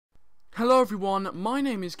Hello everyone, my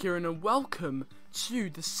name is Kieran and welcome to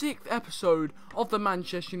the 6th episode of the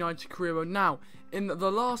Manchester United career mode. Now, in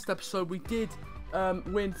the last episode we did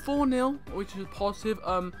win 4-0, which is positive,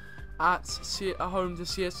 at home to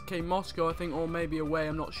CSKA Moscow, I think, or maybe away,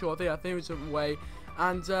 I'm not sure. I think it was away.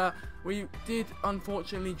 And we did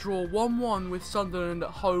unfortunately draw 1-1 with Sunderland at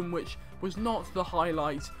home, which was not the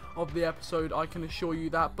highlight of the episode, I can assure you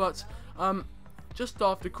that. But just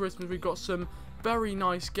after Christmas we got some very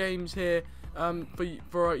nice games here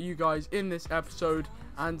for you guys in this episode,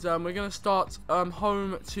 and we're going to start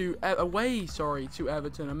away to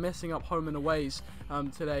Everton. I'm messing up home and aways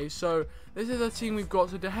today. So this is the team we've got.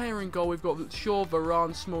 So De Gea in goal, we've got Shaw,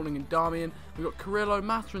 Varane, Smalling and Darmian. We've got Carrillo,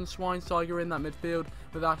 Mata and Schweinsteiger in that midfield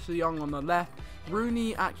with Ashley Young on the left,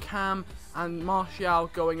 Rooney at cam and Martial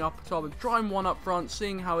going up top and trying one up front,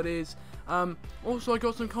 seeing how it is. Also, I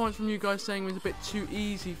got some comments from you guys saying it was a bit too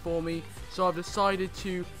easy for me, so I've decided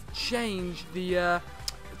to change the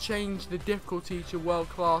difficulty to world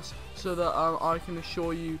class, so that I can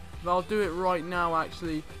assure you that I'll do it right now.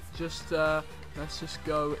 Actually, just let's just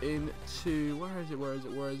go into where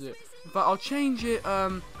is it? In fact, I'll change it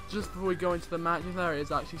just before we go into the match. There it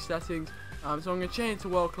is, actually settings. So I'm going to change it to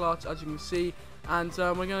world class, as you can see, and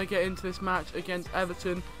we're going to get into this match against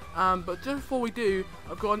Everton. But just before we do,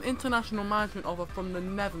 I've got an international management offer from the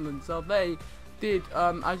Netherlands. Now they did,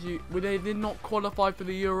 they did not qualify for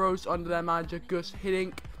the Euros under their manager Guus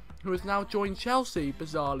Hiddink, who has now joined Chelsea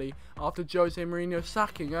bizarrely after Jose Mourinho's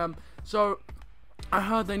sacking. So I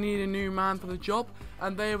heard they need a new man for the job,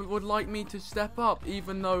 and they would like me to step up,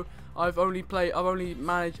 even though I've only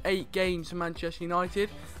managed 8 games for Manchester United.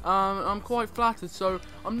 I'm quite flattered, so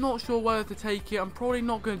I'm not sure whether to take it. I'm probably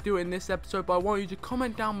not going to do it in this episode, but I want you to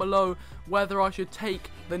comment down below whether I should take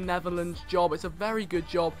the Netherlands job. It's a very good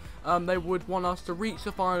job. They would want us to reach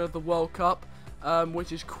the final of the World Cup,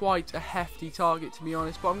 which is quite a hefty target, to be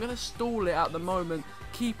honest, but I'm going to stall it at the moment,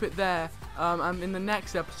 keep it there, and in the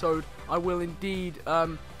next episode I will indeed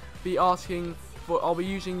be asking for, I'll be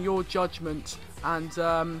using your judgment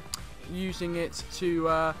and using it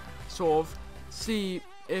to sort of see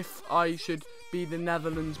if I should be the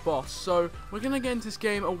Netherlands boss. So we're going to get into this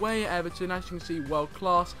game away at Everton. As you can see, world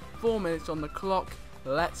class, 4 minutes on the clock,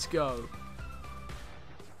 let's go.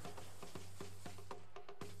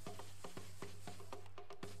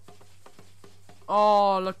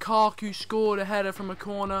 Oh, Lukaku scored a header from a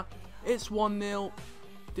corner. It's 1-0.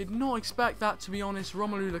 Did not expect that, to be honest.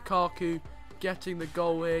 Romelu Lukaku getting the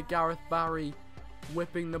goal here. Gareth Barry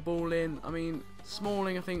whipping the ball in. I mean,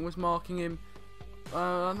 Smalling, I think, was marking him.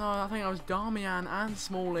 No, I think it was Darmian and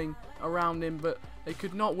Smalling around him, but they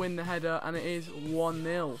could not win the header, and it is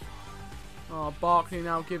 1-0. Oh, Barkley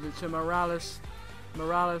now gives it to Morales.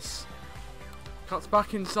 Morales cuts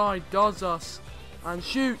back inside, does us, and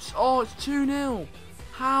shoots. Oh, it's 2-0.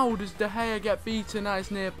 How does De Gea get beaten at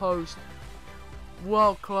his near post?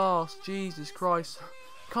 World class, Jesus Christ.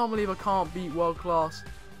 Can't believe I can't beat world class.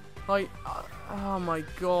 Like, oh my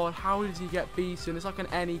god, how does he get beaten? It's like an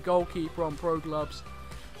any goalkeeper on pro clubs.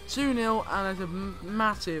 2-0, and there's a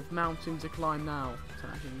massive mountain to climb now.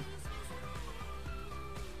 Attacking.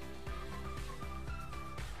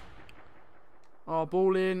 Oh,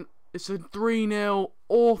 ball in. It's a 3-0.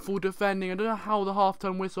 Awful defending. I don't know how the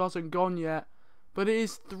half-time whistle hasn't gone yet, but it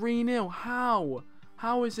is 3-0. How?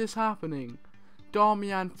 How is this happening?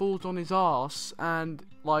 Darmian falls on his arse, and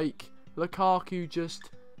like Lukaku just,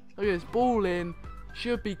 look at this, ball in,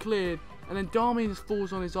 should be cleared, and then Darmian just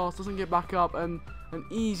falls on his arse, doesn't get back up, and an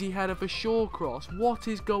easy header for Shawcross. What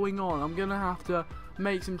is going on? I'm gonna have to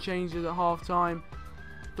make some changes at half time.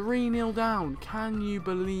 3-0 down. Can you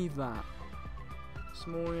believe that?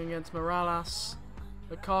 Smalling against Morales.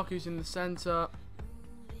 Lukaku's in the centre.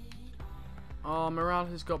 Oh,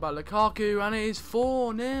 Morales has got back Lukaku, and it is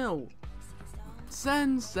 4-0.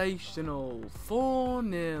 Sensational.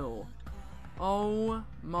 4-0. Oh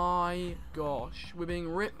my gosh. We're being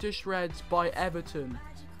ripped to shreds by Everton.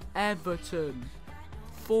 Everton.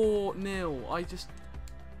 4-0.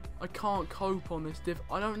 I can't cope on this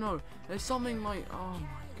I don't know. There's something like, oh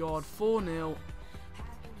my god, 4-0.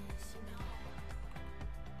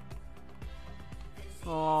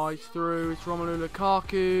 Oh, it's through. It's Romelu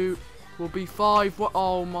Lukaku. Will be 5. What?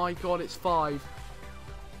 Oh my god, it's 5.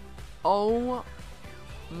 Oh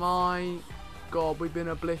my god, we've been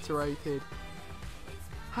obliterated.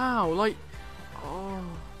 How? Like, oh,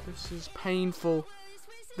 this is painful.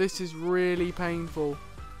 This is really painful.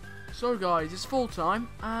 So guys, it's full time,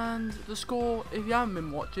 and the score, if you haven't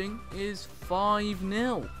been watching, is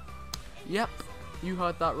 5-0. Yep, you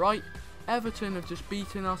heard that right. Everton have just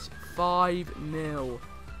beaten us 5-0.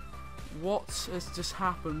 what has just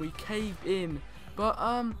happened? We caved in. But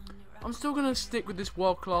I'm still going to stick with this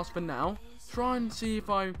world class for now. Try and see if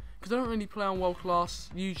because I don't really play on world class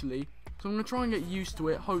usually. So I'm going to try and get used to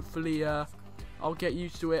it. Hopefully I'll get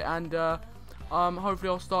used to it, and hopefully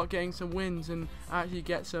I'll start getting some wins and actually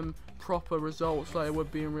get some proper results like it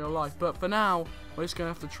would be in real life. But for now, we're just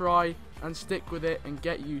going to have to try and stick with it and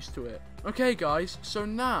get used to it. Okay guys, so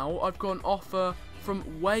now I've got an offer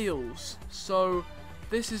from Wales. So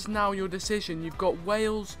this is now your decision. You've got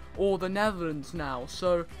Wales or the Netherlands now.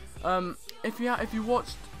 So if you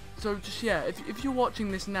watched, so just yeah, if you're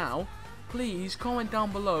watching this now, please comment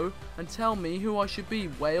down below and tell me who I should be,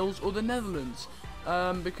 Wales or the Netherlands.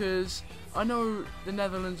 Because I know the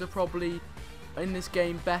Netherlands are probably in this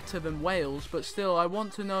game better than Wales, but still I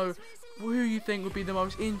want to know who you think would be the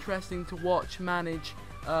most interesting to watch, manage,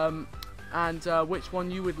 and which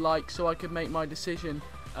one you would like, so I could make my decision,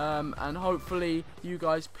 and hopefully you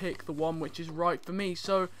guys pick the one which is right for me.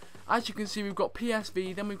 So as you can see, we've got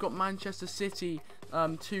PSV, then we've got Manchester City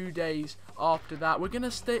 2 days after that. We're going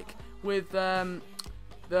to stick with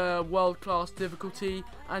the world class difficulty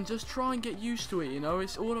and just try and get used to it, you know.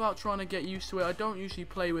 It's all about trying to get used to it. I don't usually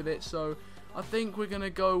play with it, so I think we're going to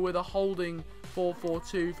go with a holding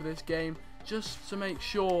 4-4-2 for this game, just to make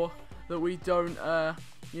sure that we don't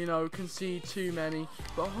you know, concede too many.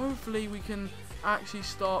 But hopefully we can actually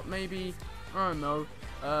start, maybe, I don't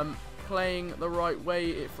know, playing the right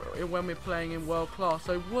way when we're playing in world class.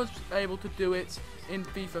 I was able to do it in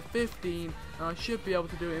FIFA 15, and I should be able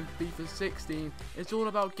to do it in FIFA 16. It's all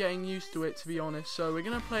about getting used to it, to be honest. So we're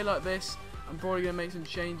going to play like this. I'm probably going to make some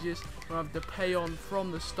changes. I'm going to have Depay on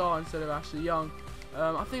from the start instead of Ashley Young.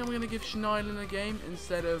 I think I'm going to give Schneiderlin a game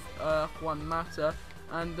instead of Juan Mata.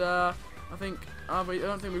 And I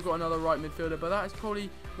don't think we've got another right midfielder, but that is probably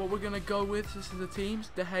what we're going to go with. This is the teams: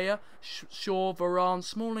 De Gea, Shaw, Varane,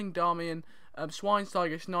 Smalling, Darmian,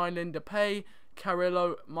 Schweinsteiger, Schneiderlin, Depay,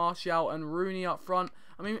 Carrillo, Martial and Rooney up front.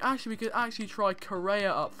 I mean, actually we could actually try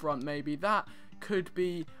Correa up front, maybe. That could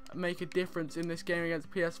make a difference in this game against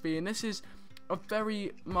PSV, and this is a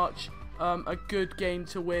very much a good game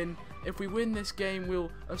to win. If we win this game,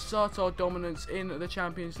 we'll assert our dominance in the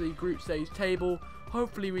Champions League group stage table.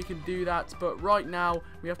 Hopefully we can do that, but right now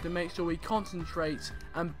we have to make sure we concentrate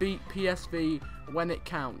and beat PSV when it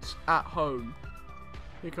counts at home.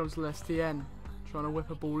 Here comes Lestien, trying to whip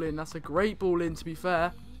a ball in. That's a great ball in, to be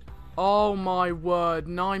fair. Oh my word,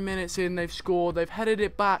 9 minutes in, they've scored. They've headed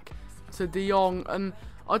it back to De Jong, and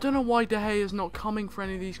I don't know why De Gea is not coming for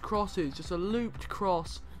any of these crosses. Just a looped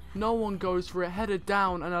cross, no one goes for it, headed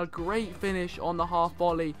down, and a great finish on the half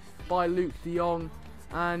volley by Luke De Jong.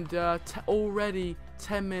 And already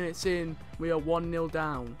 10 minutes in, we are 1-0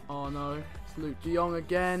 down. Oh no, it's Luke De Jong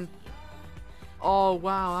again. Oh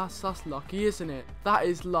wow, that's lucky, isn't it? That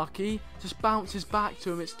is lucky. Just bounces back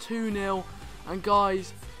to him. It's 2-0. And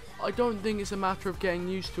guys, I don't think it's a matter of getting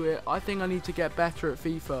used to it. I think I need to get better at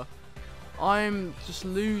FIFA. I'm just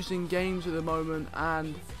losing games at the moment,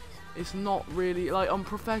 and it's not really like I'm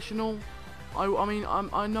professional. I mean,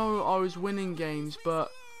 I know I was winning games,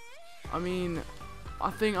 but I mean, I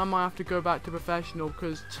think I might have to go back to professional,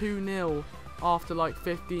 because 2-0 after like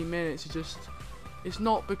 15 minutes is just, it's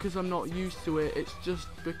not because I'm not used to it, it's just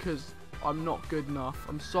because I'm not good enough.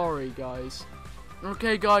 I'm sorry guys.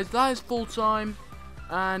 Okay guys, that is full time,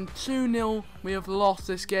 and 2-0 we have lost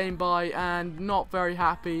this game by, and not very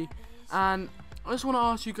happy. And I just want to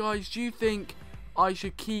ask you guys, do you think I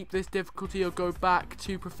should keep this difficulty or go back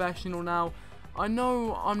to professional now? I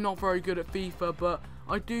know I'm not very good at FIFA, but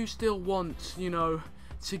I do still want, you know,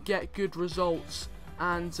 to get good results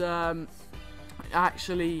and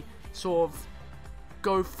actually sort of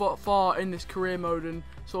go far in this career mode and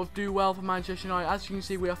sort of do well for Manchester United. As you can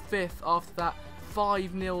see, we are 5th after that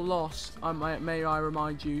 5-0 loss, may I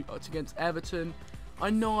remind you, against Everton. I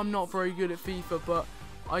know I'm not very good at FIFA, but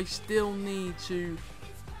I still need to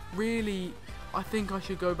really, I think I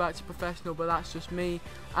should go back to professional, but that's just me.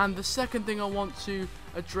 And the second thing I want to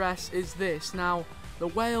address is this. Now, the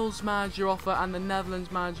Wales manager offer and the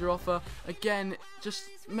Netherlands manager offer, again, just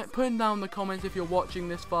put down in the comments if you're watching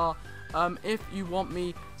this far, if you want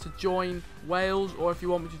me to join Wales or if you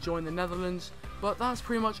want me to join the Netherlands. But that's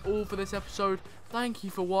pretty much all for this episode. Thank you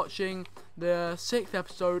for watching the 6th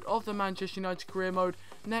episode of the Manchester United career mode.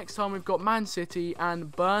 Next time we've got Man City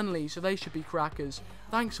and Burnley, so they should be crackers.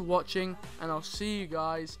 Thanks for watching, and I'll see you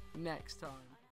guys next time.